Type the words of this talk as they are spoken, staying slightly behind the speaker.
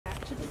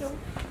go.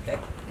 Okay.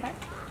 Okay.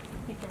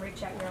 You can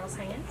reach out your all's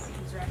hands.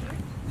 He's right here.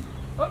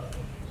 Oh,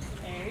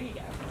 there you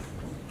go.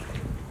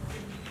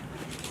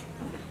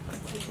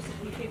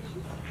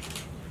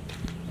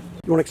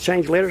 You want to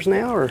exchange letters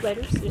now, or?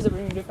 Letters? Is it what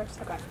you're going to do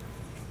first? Okay.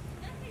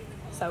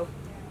 So,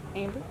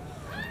 Amber.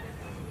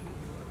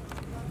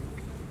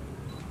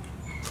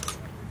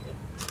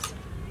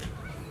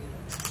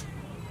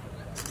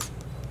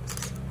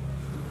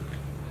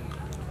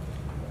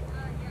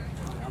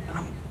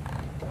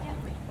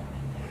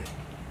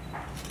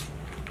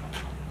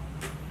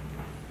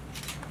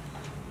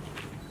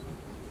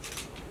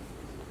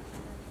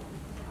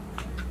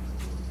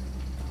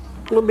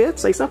 A little bit?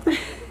 Say something?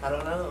 I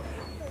don't know.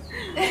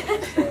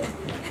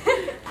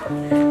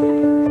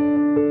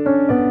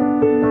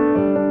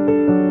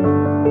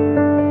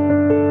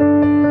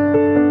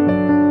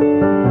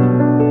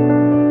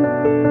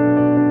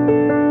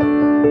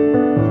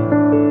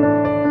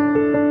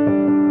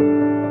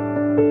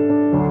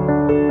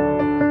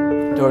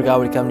 Lord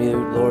God, we come to you,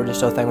 Lord, just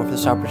so thankful for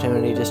this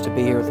opportunity just to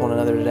be here with one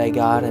another today,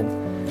 God, and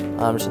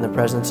just in the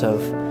presence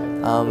of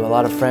a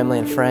lot of family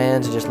and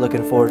friends, and just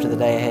looking forward to the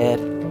day ahead.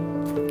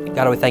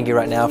 God, we thank you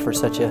right now for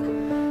such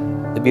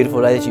the beautiful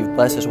day that you've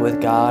blessed us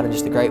with, God, and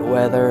just the great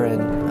weather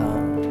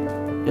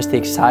and just the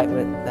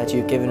excitement that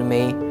you've given to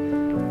me.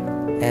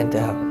 And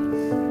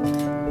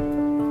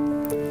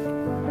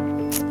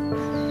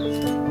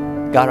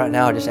God, right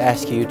now I just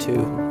ask you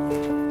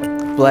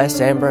to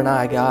bless Amber and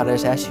I, God. I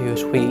just ask you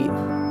as we're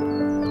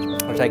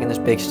taking this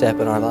big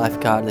step in our life,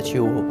 God, that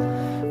you will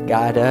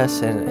guide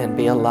us and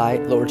be a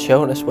light, Lord,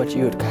 showing us what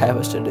you would have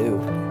us to do.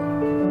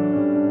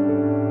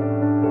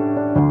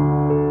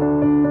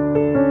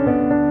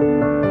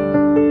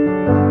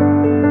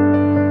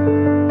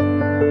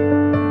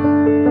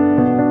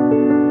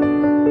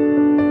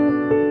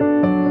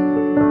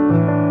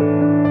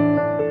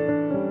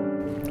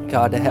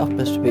 God, to help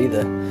us to be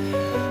the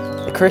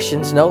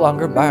Christians no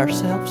longer by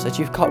ourselves that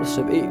you've called us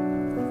to be,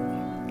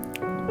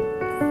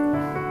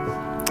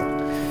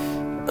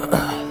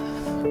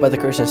 but the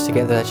Christians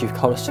together that you've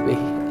called us to be.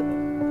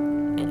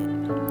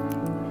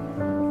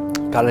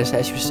 God, I just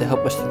ask you just to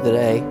help us through the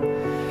day.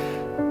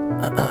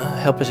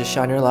 Help us to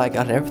shine your light,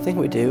 God, in everything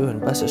we do, and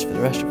bless us for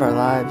the rest of our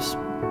lives.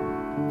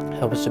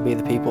 Help us to be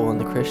the people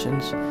and the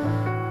Christians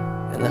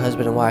and the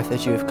husband and wife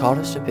that you have called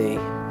us to be.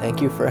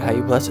 Thank you for how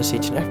you bless us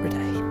each and every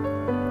day.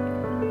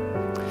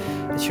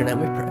 In your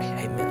name we pray.